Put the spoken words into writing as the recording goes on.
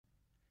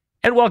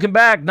And welcome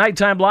back.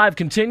 Nighttime Live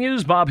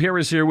continues. Bob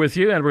Harris here with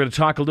you, and we're going to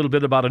talk a little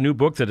bit about a new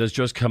book that has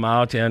just come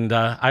out, and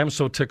I am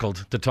so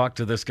tickled to talk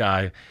to this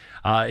guy.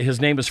 His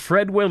name is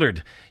Fred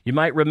Willard. You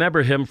might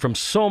remember him from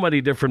so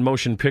many different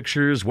motion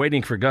pictures,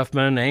 Waiting for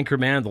Guffman,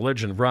 Anchorman, The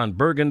Legend of Ron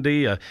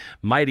Burgundy,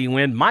 Mighty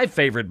Wind. My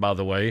favorite, by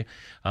the way,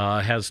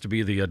 has to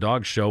be the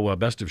dog show,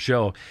 Best of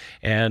Show.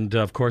 And,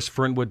 of course,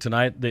 Fernwood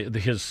tonight.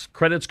 His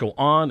credits go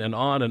on and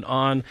on and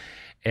on.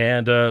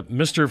 And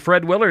Mr.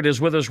 Fred Willard is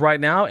with us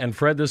right now. And,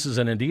 Fred, this is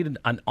indeed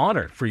an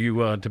honor for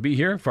you to be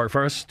here,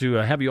 for us to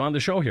have you on the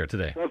show here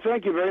today. Well,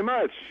 thank you very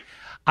much.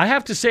 I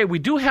have to say, we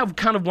do have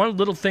kind of one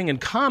little thing in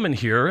common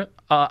here.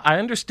 I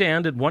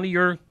understand that one of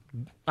your,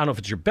 I don't know if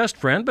it's your best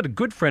friend, but a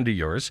good friend of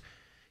yours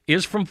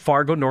is from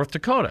Fargo, North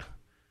Dakota.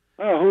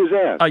 Oh, who's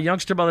that? A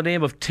youngster by the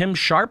name of Tim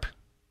Sharp.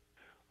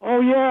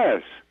 Oh,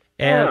 yes.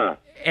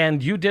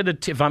 And you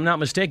did, if I'm not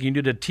mistaken, you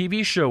did a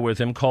TV show with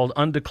him called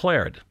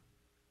Undeclared.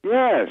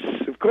 Yes,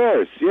 of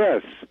course,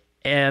 yes.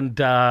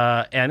 And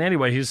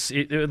anyway,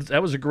 that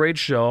was a great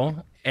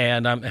show,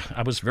 and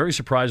I was very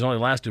surprised it only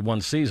lasted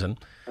one season.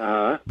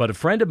 Uh-huh. But a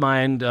friend of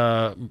mine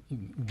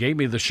gave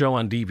me the show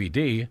on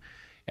DVD,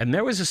 and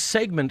there was a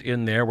segment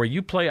in there where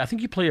I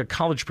think you play a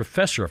college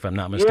professor, if I'm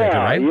not mistaken,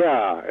 right?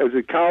 Yeah. As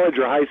a college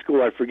or high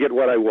school, I forget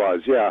what I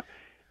was, yeah.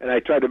 And I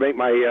tried to make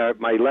my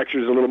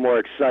lectures a little more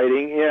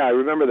exciting. Yeah, I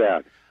remember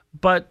that.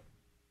 But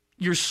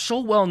you're so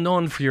well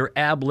known for your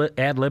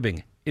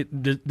ad-libbing.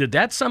 Did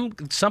that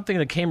something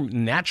that came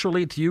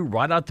naturally to you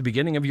right out the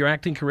beginning of your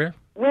acting career?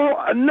 Well,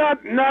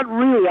 not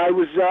really.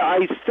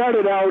 I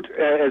started out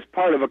as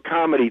part of a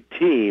comedy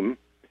team,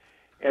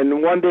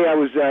 and one day I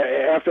was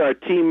after our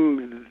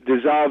team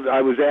dissolved,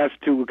 I was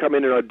asked to come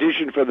in and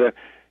audition for the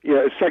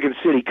Second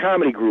City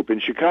Comedy Group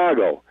in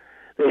Chicago.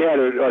 They had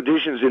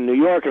auditions in New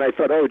York, and I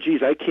thought, oh,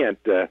 geez, I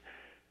can't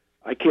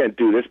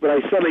do this. But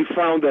I suddenly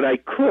found that I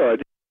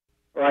could,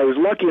 or I was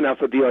lucky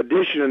enough at the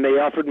audition, and they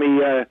offered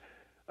me a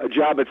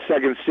job at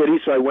Second City,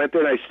 so I went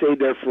there and I stayed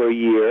there for a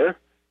year.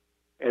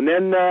 And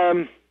then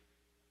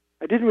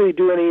I didn't really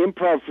do any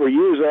improv for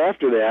years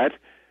after that.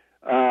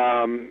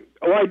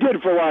 I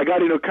did for a while. I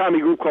got into a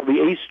comedy group called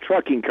the Ace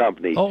Trucking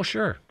Company. Oh,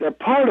 sure. That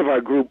part of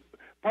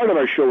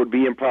our show would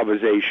be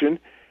improvisation.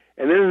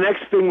 And then the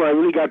next thing when I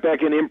really got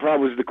back into improv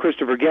was the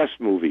Christopher Guest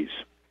movies.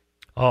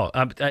 Oh,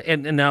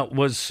 and now,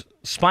 was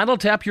Spinal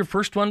Tap your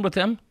first one with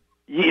them?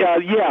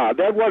 Yeah.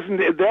 That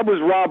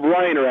was Rob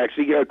Reiner,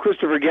 actually.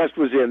 Christopher Guest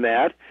was in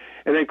that.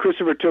 And then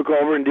Christopher took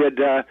over and did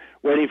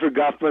Waiting for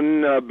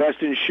Guffman,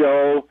 Best in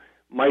Show,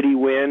 Mighty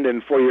Wind,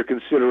 and For Your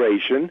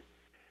Consideration.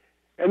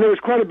 And there was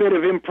quite a bit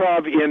of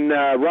improv in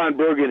Ron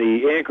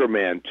Burgundy,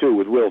 Anchorman, too,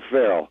 with Will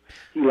Ferrell.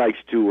 He likes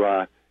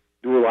to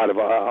do a lot of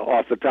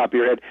off the top of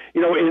your head.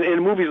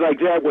 In movies like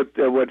that, what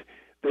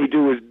they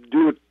do is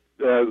do it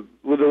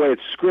with the way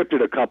it's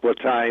scripted a couple of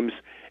times,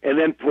 and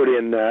then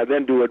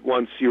then do it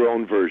once your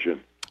own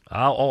version.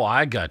 Oh,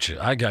 I got you.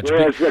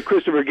 Whereas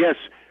Christopher Guest,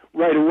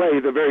 right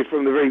away,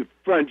 from the very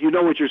front, you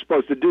know what you're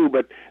supposed to do,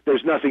 but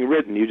there's nothing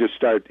written. You just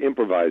start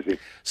improvising.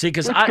 See,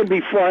 because Which can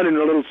be fun and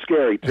a little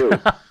scary too.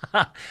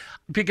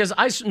 Because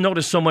I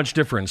notice so much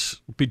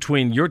difference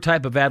between your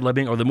type of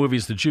ad-libbing or the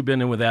movies that you've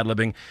been in with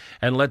ad-libbing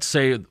and, let's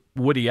say,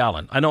 Woody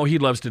Allen. I know he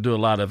loves to do a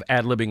lot of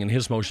ad-libbing in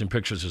his motion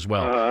pictures as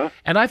well. Uh-huh.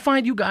 And I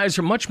find you guys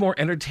are much more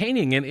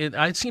entertaining, and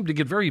I seem to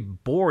get very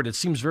bored. It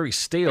seems very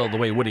stale the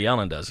way Woody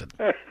Allen does it.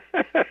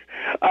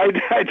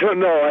 I don't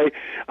know.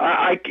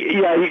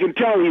 You can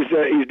tell he's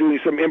doing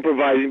some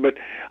improvising, but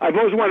I've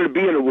always wanted to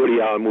be in a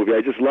Woody Allen movie.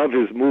 I just love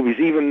his movies.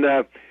 Even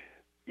a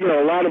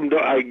lot of them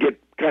I get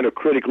kind of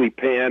critically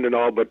panned and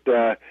all, but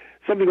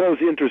something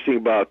always interesting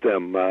about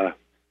them. I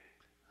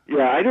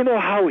don't know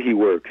how he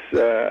works.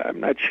 I'm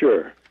not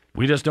sure.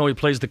 We just know he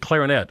plays the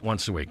clarinet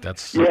once a week.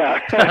 That's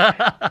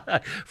yeah.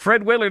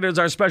 Fred Willard is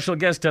our special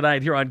guest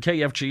tonight here on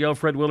KFGO.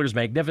 Fred Willard's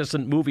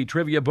magnificent movie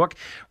trivia book.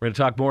 We're going to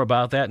talk more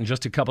about that in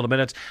just a couple of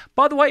minutes.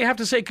 By the way, I have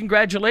to say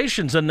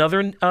congratulations,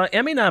 another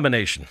Emmy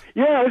nomination.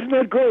 Yeah, isn't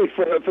that great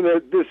for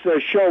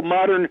this show,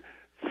 Modern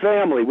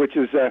Family, which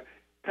is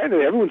kind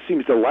of, everyone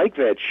seems to like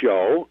that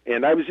show,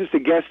 and I was just a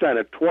guest on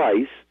it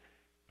twice,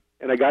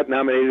 and I got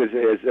nominated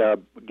as a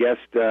guest,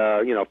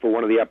 for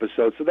one of the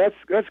episodes. So that's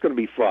going to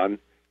be fun.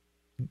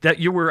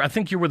 I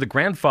think you were the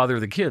grandfather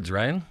of the kids,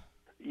 right?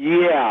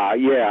 Yeah,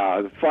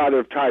 the father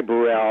of Ty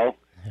Burrell,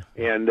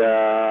 and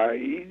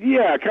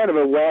kind of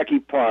a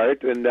wacky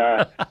part, and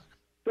it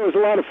was a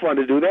lot of fun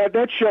to do that.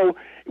 That show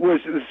was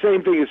the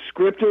same thing as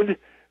scripted,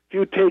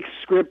 few takes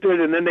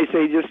scripted, and then they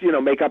say just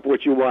make up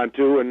what you want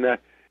to, and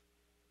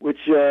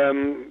which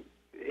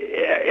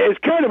is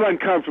kind of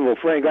uncomfortable,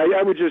 Frank.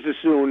 I would just as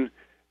soon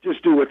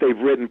just do what they've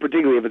written,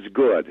 particularly if it's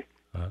good.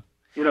 Uh-huh.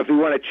 If you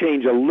want to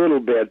change a little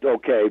bit,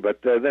 okay,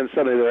 but then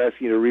suddenly they're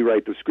asking you to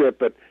rewrite the script.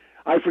 But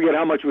I forget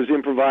how much was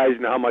improvised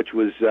and how much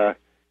was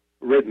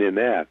written in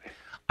that.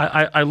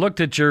 I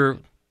looked at your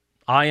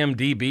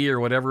IMDb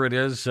or whatever it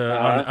is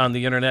on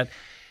the internet,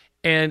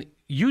 and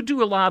you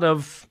do a lot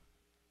of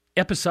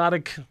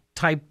episodic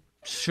type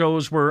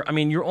shows where,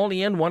 you're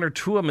only in one or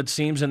two of them, it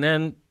seems, and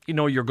then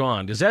you're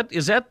gone. Is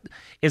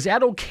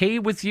that okay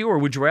with you, or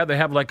would you rather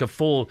have like a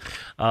full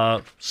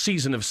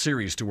season of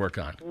series to work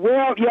on?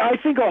 Well, yeah, I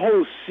think a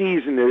whole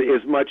season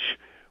is much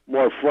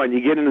more fun.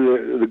 You get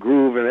into the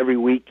groove, and every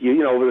week,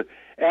 the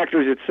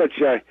actors, it's such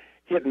a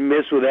hit and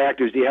miss with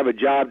actors. Do you have a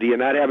job? Do you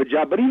not have a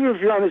job? But even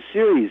if you're on a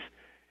series,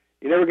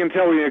 you never can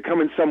tell when you're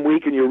coming some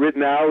week and you're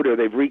written out or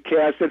they've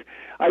recast it.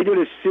 I did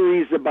a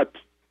series about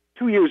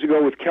 2 years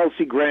ago with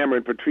Kelsey Grammer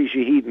and Patricia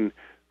Heaton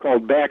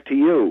called Back to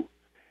You.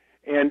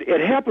 And it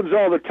happens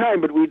all the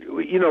time, but where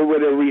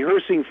they're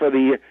rehearsing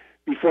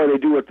before they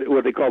do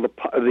what they call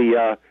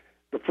the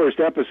first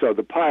episode,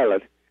 the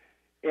pilot.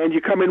 And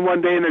you come in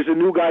one day and there's a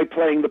new guy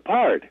playing the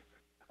part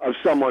of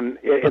someone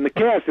in the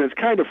cast, and it's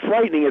kind of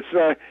frightening.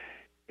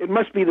 It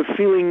must be the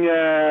feeling,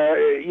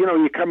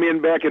 you come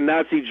in back in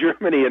Nazi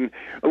Germany and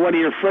one of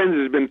your friends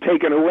has been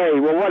taken away.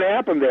 Well, what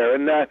happened there?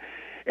 And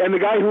the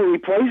guy who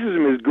replaces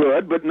him is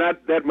good, but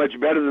not that much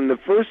better than the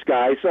first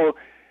guy. So,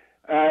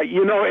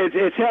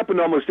 it's happened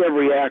to almost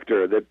every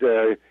actor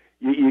that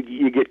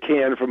you get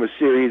canned from a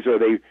series, or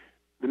the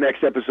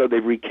next episode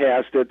they've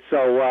recast it.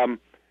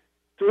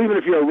 So even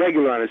if you're a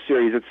regular on a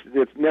series,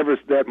 it's never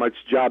that much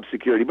job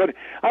security. But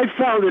I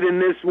found that in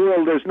this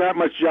world, there's not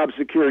much job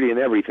security in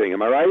everything.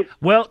 Am I right?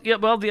 Well,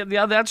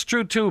 yeah, that's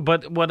true too.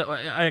 But what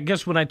I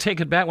guess when I take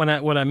it back, what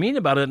I mean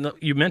about it,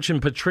 you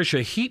mentioned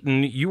Patricia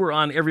Heaton. You were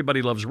on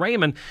Everybody Loves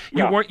Raymond.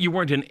 You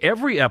weren't in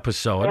every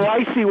episode. Oh,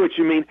 I see what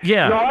you mean.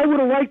 Yeah. No, I would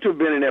have liked to have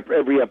been in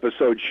every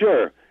episode.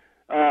 Sure.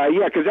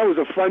 Because that was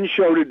a fun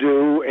show to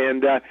do,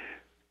 and.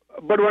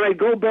 But when I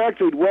go back,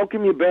 they'd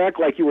welcome you back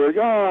like you were,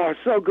 oh,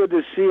 so good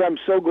to see you. I'm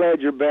so glad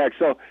you're back.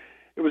 So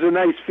it was a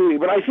nice feeling.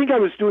 But I think I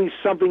was doing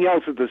something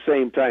else at the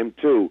same time,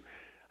 too.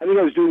 I think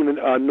I was doing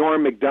the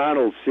Norm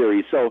Macdonald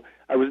series, so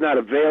I was not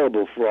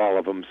available for all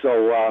of them.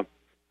 So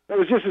that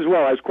was just as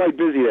well. I was quite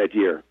busy that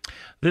year.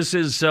 This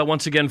is,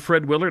 once again,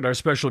 Fred Willard, our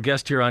special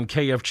guest here on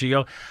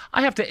KFGO.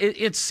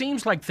 It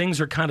seems like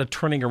things are kind of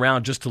turning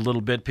around just a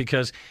little bit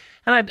because...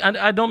 And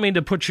I don't mean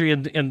to put you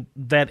in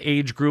that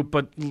age group,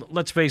 but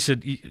let's face it,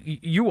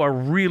 you are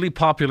really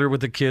popular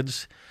with the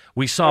kids.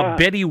 We saw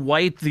Betty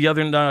White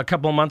a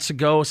couple of months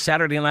ago,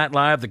 Saturday Night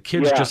Live. The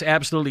kids just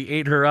absolutely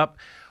ate her up.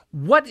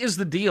 What is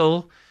the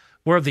deal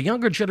where the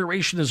younger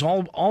generation is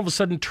all of a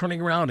sudden turning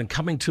around and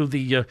coming to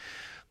the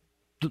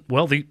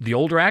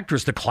older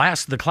actors, the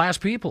class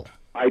people?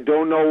 I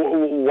don't know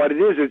what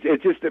it is.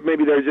 It's just that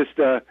maybe they're just...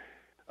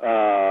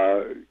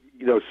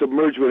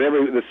 submerged with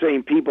the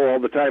same people all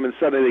the time, and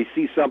suddenly they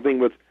see something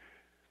with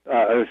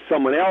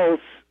someone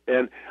else.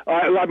 And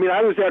I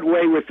was that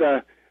way with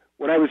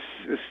when I was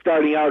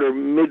starting out or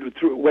way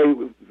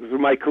through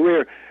my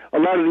career. A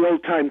lot of the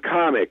old time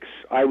comics,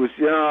 I was,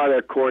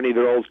 they're corny,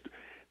 they're old.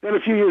 Then a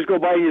few years go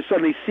by, and you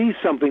suddenly see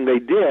something they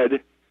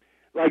did,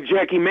 like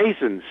Jackie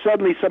Mason.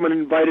 Suddenly, someone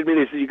invited me.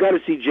 They said, "You got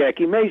to see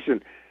Jackie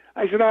Mason."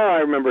 I said, "Oh, I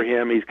remember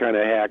him. He's kind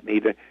of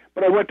hackneyed."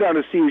 But I went down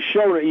to see his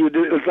show, and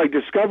it was like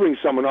discovering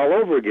someone all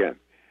over again.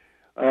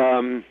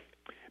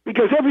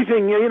 Because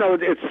everything,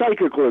 it's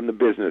cyclical in the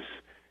business.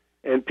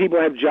 And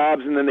people have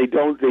jobs, and then they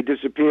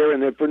disappear,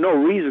 and for no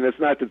reason. It's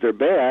not that they're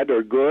bad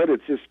or good.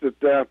 It's just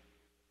that,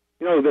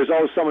 there's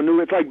always someone new.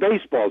 It's like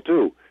baseball,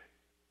 too.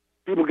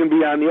 People can be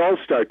on the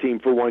All-Star team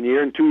for 1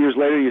 year, and 2 years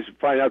later you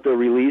find out they're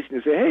released,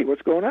 and you say, hey,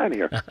 what's going on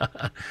here?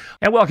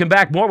 And welcome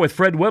back. More with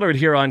Fred Willard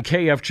here on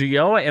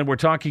KFGO, and we're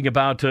talking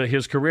about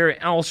his career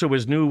and also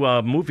his new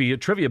movie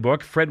trivia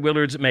book, Fred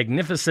Willard's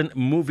Magnificent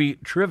Movie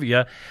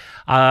Trivia.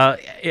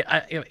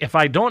 If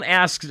I don't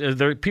ask,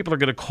 people are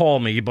going to call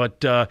me,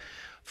 but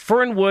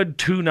Fernwood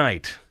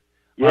Tonight.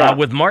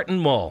 With Martin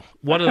Mull.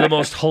 One of the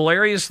most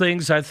hilarious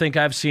things I think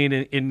I've seen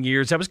in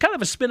years. That was kind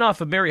of a spin-off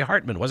of Mary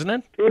Hartman, wasn't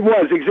it? It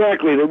was,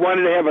 exactly. They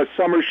wanted to have a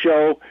summer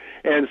show,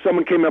 and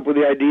someone came up with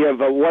the idea of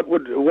what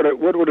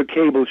would a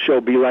cable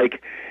show be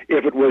like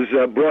if it was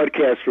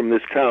broadcast from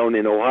this town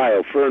in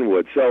Ohio,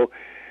 Fernwood. So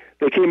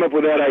they came up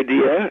with that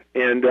idea,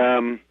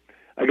 and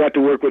I got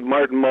to work with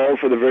Martin Mull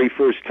for the very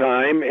first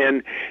time,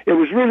 and it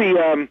was really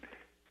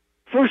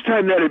first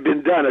time that had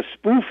been done, a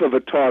spoof of a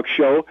talk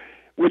show,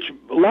 which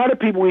a lot of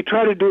people, we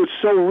try to do it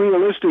so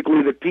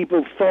realistically that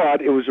people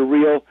thought it was a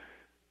real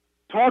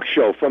talk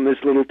show from this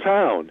little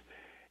town.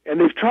 And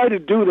they've tried to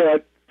do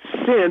that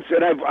since,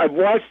 and I've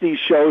watched these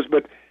shows,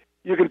 but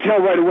you can tell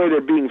right away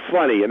they're being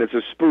funny, and it's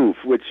a spoof,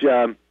 which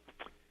kind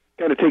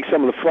of takes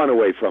some of the fun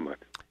away from it.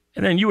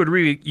 And then you would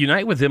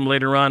reunite with him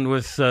later on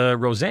with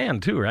Roseanne,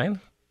 too, right?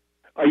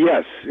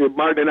 Yes.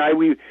 Martin and I,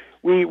 we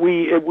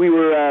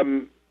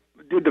were...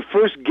 did the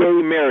first gay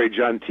marriage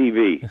on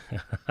TV.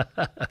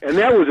 And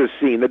that was a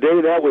scene, the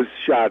day that was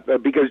shot,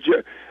 because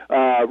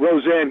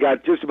Roseanne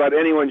got just about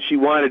anyone she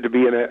wanted to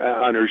be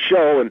on her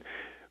show, and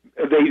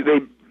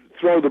they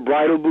throw the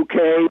bridal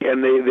bouquet,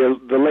 and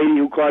the lady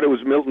who caught it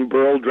was Milton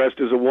Berle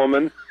dressed as a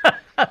woman.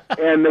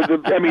 And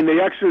the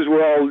extras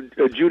were all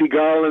Judy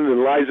Garland and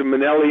Liza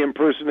Minnelli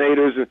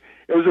impersonators.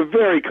 It was a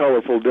very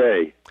colorful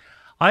day.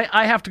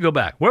 I have to go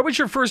back. Where was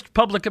your first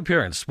public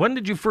appearance? When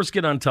did you first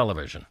get on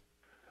television?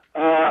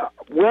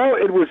 Well,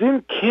 it was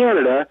in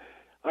Canada.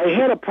 I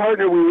had a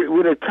partner. We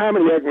were a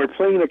comedy act. We were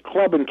playing in a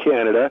club in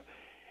Canada,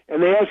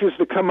 and they asked us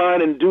to come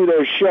on and do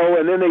their show.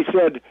 And then they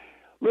said,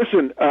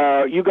 "Listen,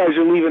 you guys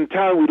are leaving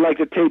town. We'd like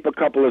to tape a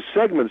couple of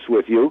segments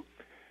with you."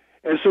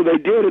 And so they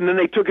did. And then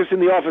they took us in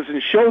the office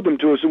and showed them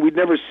to us. And we'd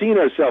never seen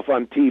ourselves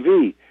on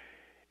TV.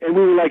 And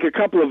we were like a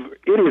couple of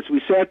idiots. We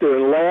sat there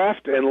and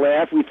laughed and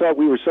laughed. We thought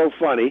we were so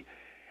funny.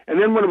 And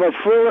then one of our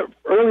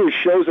earliest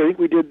shows, I think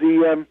we did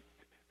the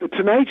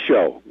Tonight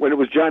Show when it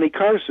was Johnny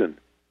Carson.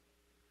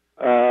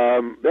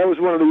 That was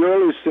one of the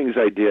earliest things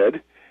I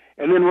did.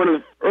 And then one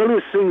of the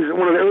earliest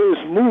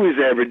movies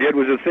I ever did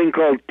was a thing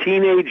called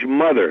Teenage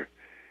Mother,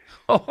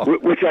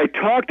 which I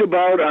talked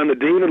about on the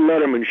David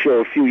Letterman show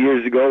a few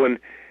years ago. And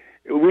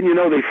when you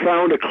know, they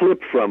found a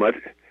clip from it,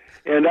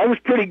 and I was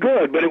pretty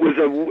good, but it was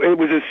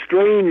a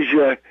strange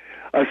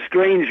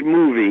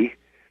movie.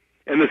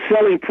 And the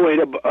selling point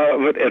of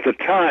it at the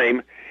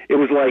time, it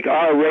was like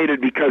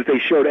R-rated because they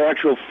showed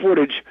actual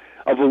footage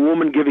of a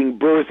woman giving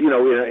birth, in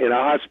a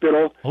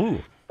hospital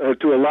to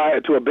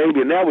a baby,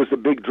 and that was the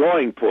big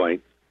drawing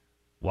point.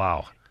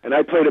 Wow! And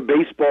I played a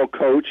baseball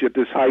coach at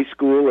this high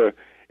school,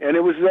 and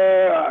it was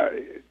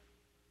the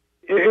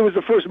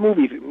first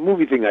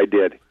movie thing I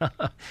did.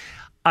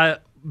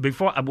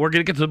 Before we're going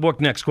to get to the book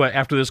next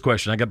after this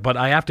question, but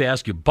I have to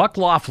ask you, Buck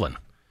Laughlin,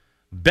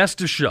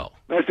 Best of Show.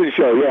 Best of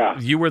Show, yeah.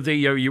 You were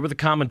the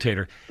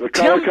commentator. The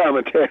color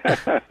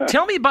commentator.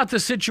 Tell me about the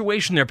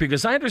situation there,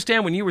 because I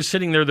understand when you were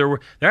sitting there,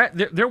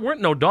 there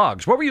weren't no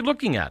dogs. What were you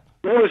looking at?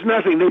 There was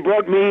nothing. They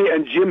brought me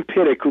and Jim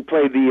Pittick, who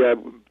played the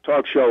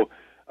talk show,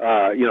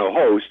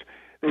 host.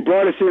 They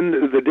brought us in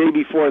the day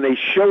before, and they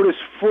showed us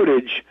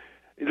footage.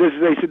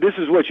 They said, "This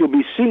is what you'll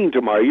be seeing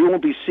tomorrow. You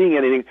won't be seeing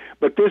anything,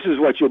 but this is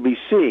what you'll be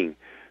seeing."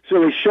 So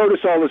they showed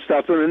us all the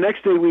stuff. And the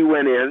next day we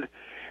went in,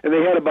 and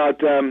they had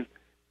about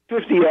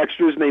 50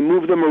 extras, and they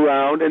moved them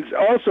around. And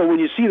also, when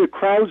you see the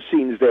crowd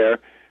scenes there,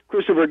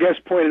 Christopher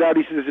Guest pointed out,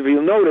 he says, if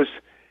you'll notice,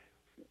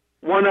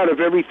 1 out of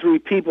every 3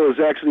 people is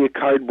actually a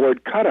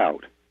cardboard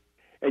cutout.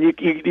 And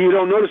you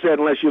don't notice that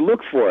unless you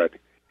look for it.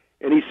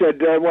 And he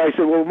said, I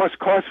said, well, it must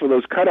cost for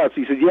those cutouts.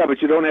 He said, yeah,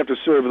 but you don't have to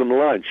serve them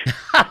lunch.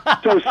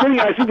 So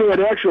I think they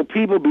had actual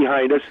people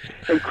behind us,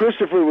 and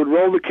Christopher would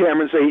roll the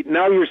camera and say,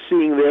 now you're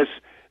seeing this,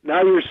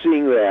 now you're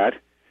seeing that.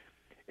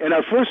 And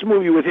our first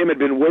movie with him had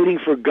been Waiting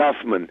for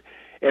Guffman,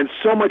 and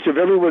so much of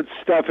everyone's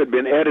stuff had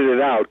been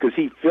edited out because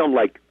he filmed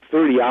like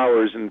 30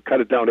 hours and cut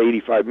it down to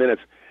 85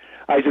 minutes.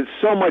 I said,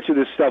 so much of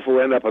this stuff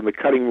will end up on the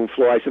cutting room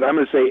floor. I said, I'm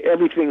going to say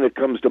everything that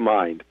comes to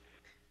mind.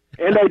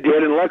 And I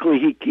did, and luckily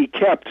he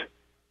kept,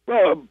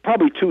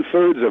 probably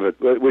 2/3 of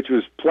it, which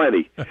was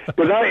plenty.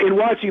 Because in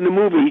watching the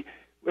movie,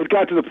 it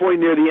got to the point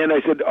near the end,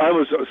 I said, I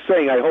was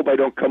saying, I hope I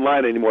don't come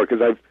on anymore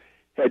because I've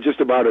had just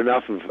about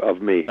enough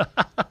of me. Which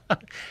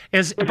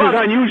is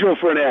unusual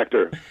for an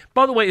actor.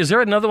 By the way, is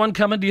there another one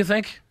coming, do you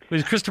think?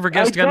 Is Christopher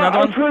Guest got another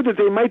one? I've heard that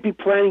they might be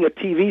planning a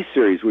TV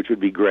series, which would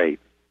be great.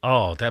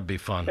 Oh, that'd be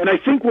fun. And I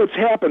think what's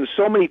happened,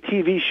 so many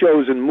TV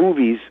shows and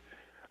movies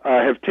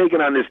have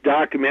taken on this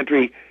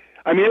documentary.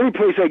 I mean, every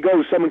place I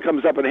go, someone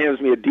comes up and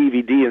hands me a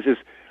DVD and says,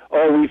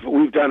 oh,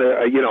 we've done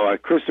a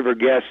Christopher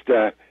Guest,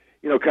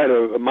 kind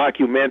of a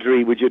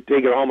mockumentary. Would you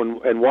take it home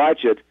and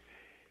watch it?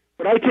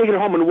 But I take it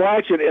home and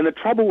watch it, and the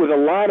trouble with a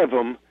lot of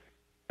them,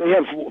 they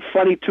have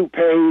funny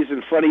toupees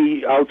and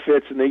funny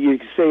outfits, and you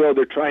say, oh,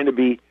 they're trying to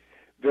be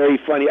very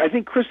funny. I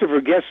think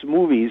Christopher Guest's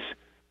movies,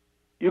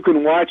 you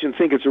can watch and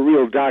think it's a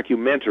real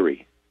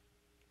documentary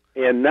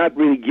and not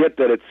really get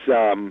that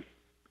it's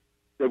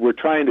that we're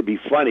trying to be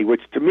funny, which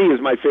to me is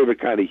my favorite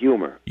kind of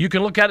humor. You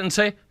can look at it and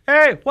say,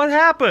 hey, what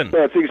happened?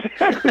 That's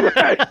exactly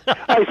right.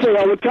 I say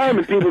all the time,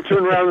 and people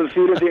turn around in the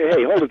theater and say,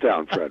 hey, hold it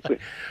down, Fred.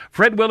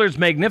 Fred Willard's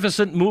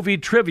magnificent movie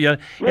trivia.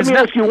 Let me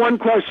ask you one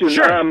question.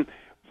 Sure.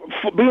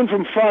 Being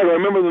from Fargo, I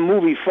remember the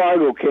movie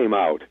Fargo came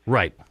out.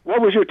 Right.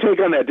 What was your take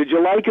on that? Did you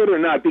like it or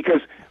not?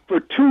 Because for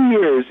 2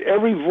 years,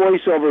 every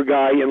voiceover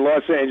guy in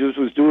Los Angeles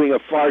was doing a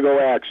Fargo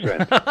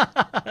accent.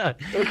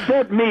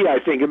 Except me, I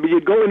think. I mean,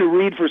 you'd go in to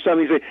read for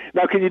something and say,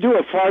 now, can you do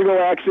a Fargo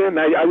accent? And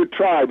I would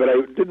try, but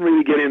I didn't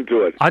really get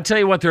into it. I'll tell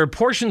you what, there are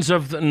portions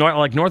of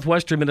like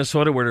northwestern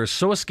Minnesota where they're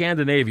so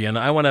Scandinavian.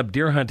 I went up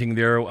deer hunting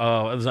there it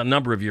was a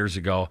number of years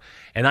ago,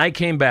 and I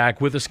came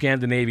back with a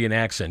Scandinavian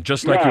accent,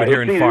 just like you would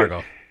hear in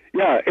Fargo.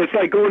 Yeah, it's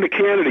like going to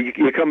Canada.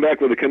 You come back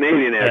with a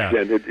Canadian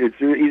accent. Yeah.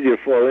 It's easy to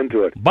fall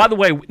into it. By the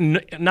way,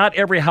 not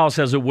every house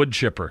has a wood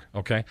chipper,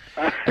 okay?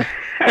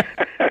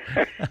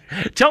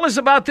 Tell us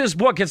about this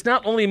book. It's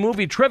not only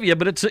movie trivia,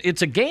 but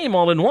it's a game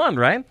all in one,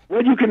 right?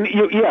 Well,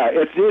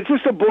 it's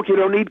just a book. You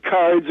don't need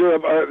cards or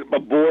a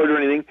board or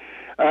anything.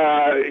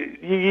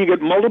 You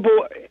get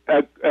multiple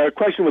a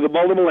question with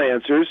multiple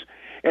answers,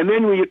 and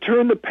then when you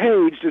turn the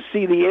page to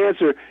see the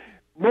answer,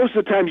 most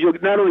of the times you'll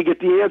not only get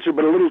the answer,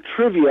 but a little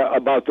trivia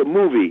about the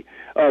movie,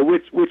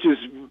 which is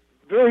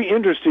very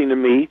interesting to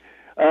me.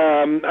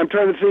 I'm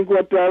trying to think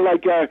what,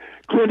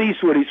 Clint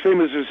Eastwood, he's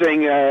famous for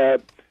saying,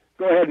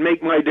 go ahead,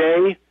 make my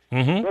day.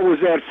 Mm-hmm. What was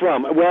that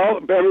from? Well,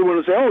 everyone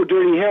will say, oh,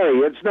 Dirty Harry.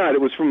 It's not.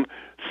 It was from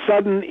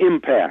Sudden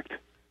Impact.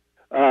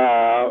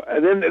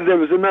 And then there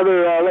was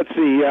another, let's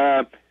see,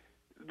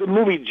 the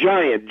movie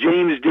Giant.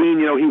 James Dean,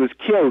 he was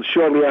killed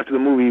shortly after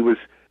the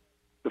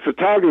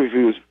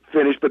photography was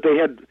finished, but they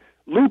had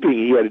looping.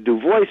 He had to do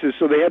voices,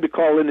 so they had to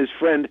call in his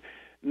friend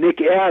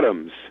Nick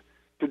Adams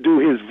to do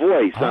his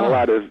voice on a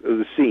lot of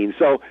the scenes.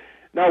 So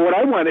now what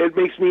I want, it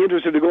makes me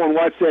interested to go and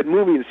watch that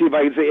movie and see if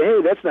I can say,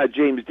 hey, that's not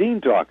James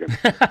Dean talking.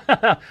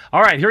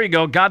 All right, here you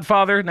go.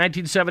 Godfather,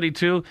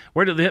 1972.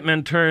 Where did the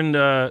hitman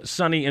turn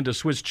Sonny into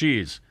Swiss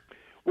cheese?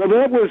 Well,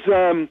 that was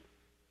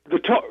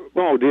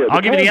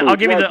I'll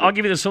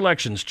give you the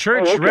selections.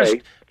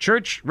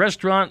 Church,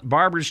 restaurant,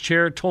 barber's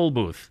chair, toll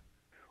booth.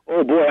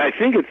 Oh boy, I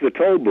think it's the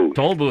toll booth.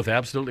 Toll booth,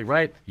 absolutely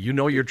right. You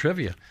know your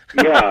trivia.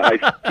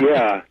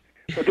 Yeah.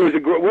 But there was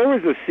where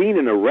was the scene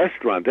in a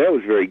restaurant? That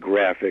was very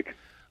graphic.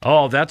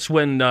 Oh, that's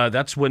when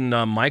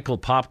Michael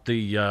popped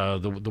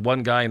the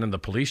one guy and then the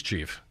police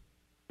chief.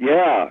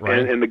 Yeah,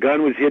 right. and the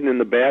gun was hidden in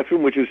the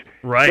bathroom, which was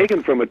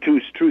taken from a true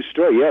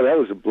story. Yeah, that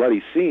was a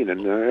bloody scene.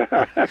 And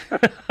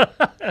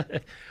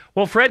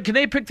well, Fred, can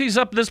they pick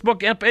this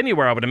book up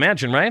anywhere? I would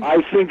imagine, right?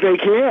 I think they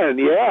can.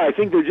 Yeah, I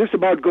think they're just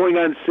about going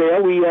on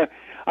sale.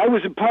 I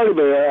was a part of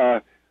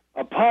a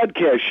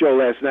podcast show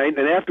last night,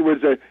 and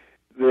afterwards a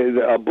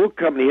book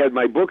company had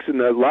my books in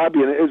the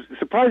lobby, and it was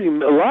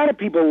surprising. A lot of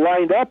people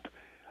lined up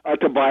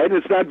to buy it.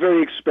 It's not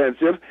very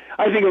expensive.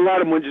 I think a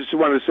lot of them just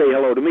want to say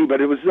hello to me,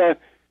 but it was a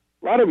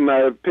lot of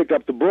them picked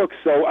up the book.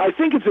 So I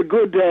think it's a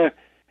good gift.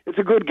 It's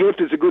a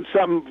good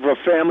something for a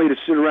family to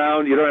sit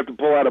around. You don't have to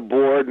pull out a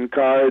board and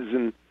cards,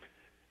 and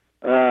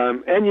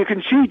you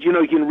can cheat.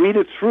 You can read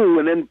it through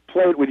and then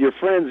play it with your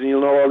friends, and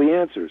you'll know all the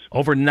answers.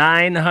 Over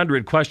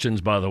 900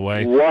 questions, by the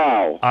way.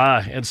 Wow!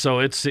 And so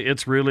it's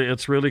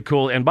really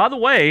cool. And by the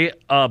way,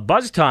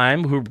 Buzz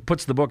Time, who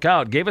puts the book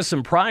out, gave us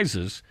some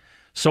prizes.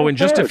 So in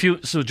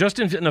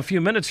a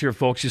few minutes here,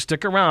 folks, you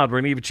stick around. We're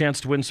going to give you a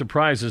chance to win some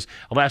prizes.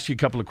 I'll ask you a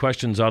couple of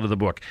questions out of the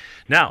book.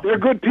 Now, they're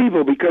good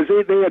people because they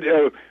had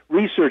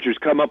researchers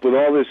come up with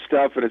all this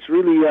stuff, and it's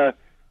really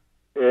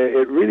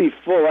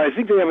full. I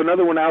think they have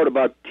another one out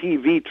about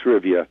TV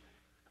trivia.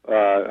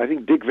 I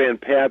think Dick Van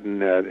Patten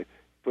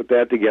put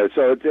that together.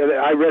 So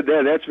I read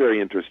that. That's very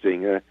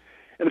interesting. And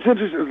it's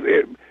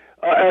interesting.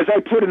 As I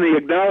put in the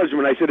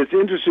acknowledgement, I said it's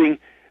interesting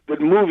that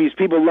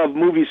people love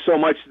movies so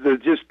much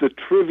that just the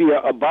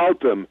trivia about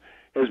them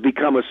has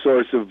become a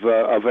source of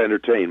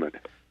entertainment.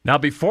 Now,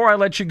 before I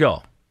let you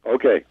go,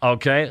 okay,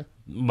 I've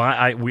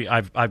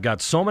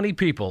got so many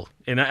people,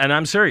 and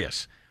I'm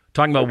serious,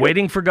 talking about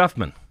Waiting for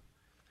Guffman.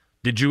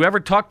 Did you ever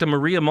talk to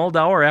Maria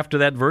Muldaur after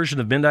that version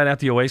of Midnight at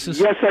the Oasis?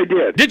 Yes, I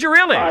did. Did you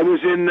really? I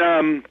was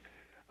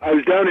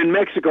down in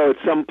Mexico at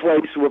some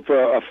place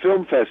for a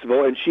film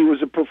festival, and she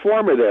was a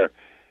performer there,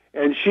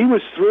 and she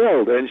was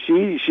thrilled, and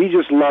she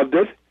just loved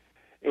it.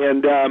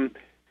 And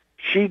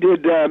she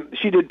did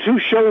 2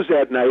 shows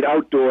that night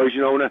outdoors,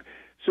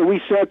 so we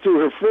sat through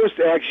her first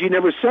act. She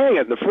never sang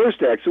it in the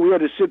first act, so we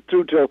had to sit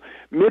through till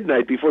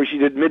midnight before she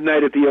did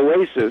Midnight at the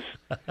Oasis.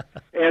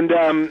 And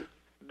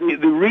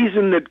the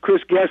reason that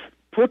Chris Guest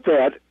put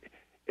that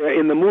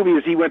in the movie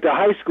is he went to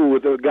high school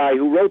with the guy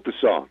who wrote the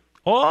song.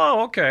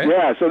 Oh, okay.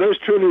 Yeah, so there's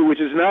trivia which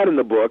is not in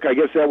the book. I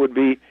guess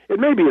it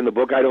may be in the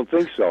book. I don't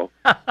think so.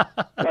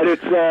 But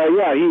it's,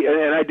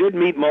 and I did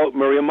meet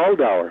Maria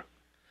Muldaur.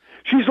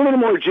 She's a little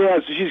more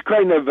jazz. She's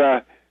kind of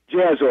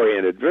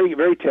jazz-oriented, very,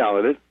 very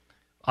talented.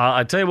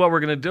 I tell you what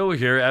we're going to do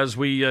here as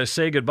we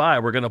say goodbye.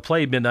 We're going to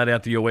play Midnight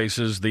at the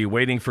Oasis, the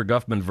Waiting for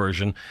Guffman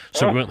version,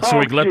 so we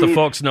can let the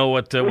folks know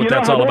what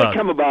that's all about.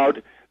 Come about?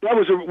 That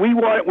was we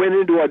went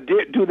in to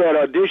do that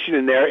audition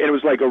in there, and it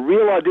was like a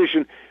real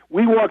audition.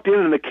 We walked in,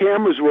 and the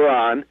cameras were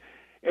on,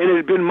 and it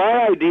had been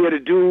my idea to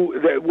do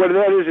that. What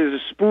that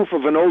is a spoof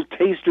of an old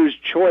Taster's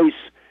Choice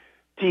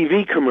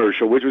TV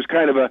commercial, which was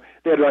kind of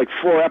they had like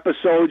 4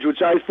 episodes,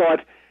 which I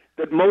thought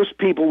that most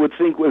people would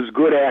think was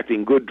good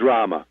acting, good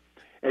drama.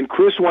 And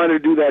Chris wanted to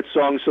do that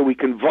song, so we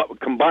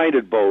combined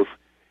it both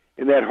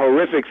in that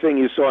horrific thing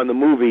you saw in the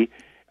movie.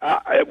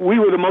 We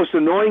were the most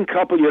annoying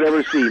couple you'd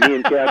ever see, me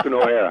and Catherine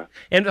O'Hara.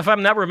 And if I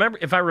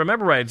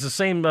remember right, it's the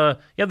same. You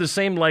have the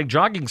same like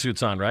jogging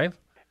suits on, right?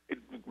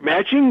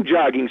 Matching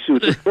jogging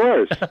suits, of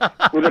course,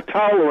 with a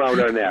towel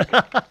around our neck.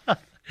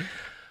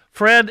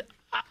 Fred,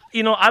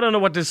 I don't know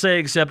what to say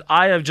except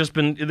I have just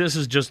been. This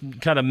has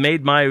just kind of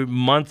made my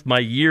month, my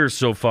year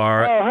so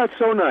far. Oh, that's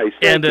so nice.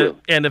 Thank you.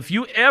 And if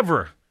you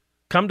ever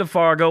come to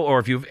Fargo, or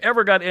if you've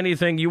ever got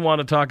anything you want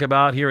to talk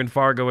about here in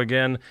Fargo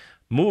again,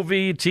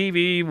 movie,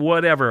 TV,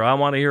 whatever, I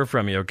want to hear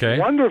from you, okay?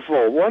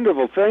 Wonderful,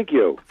 wonderful. Thank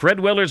you.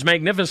 Fred Willard's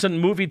magnificent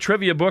movie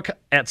trivia book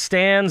at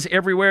stands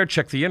everywhere.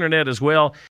 Check the internet as well.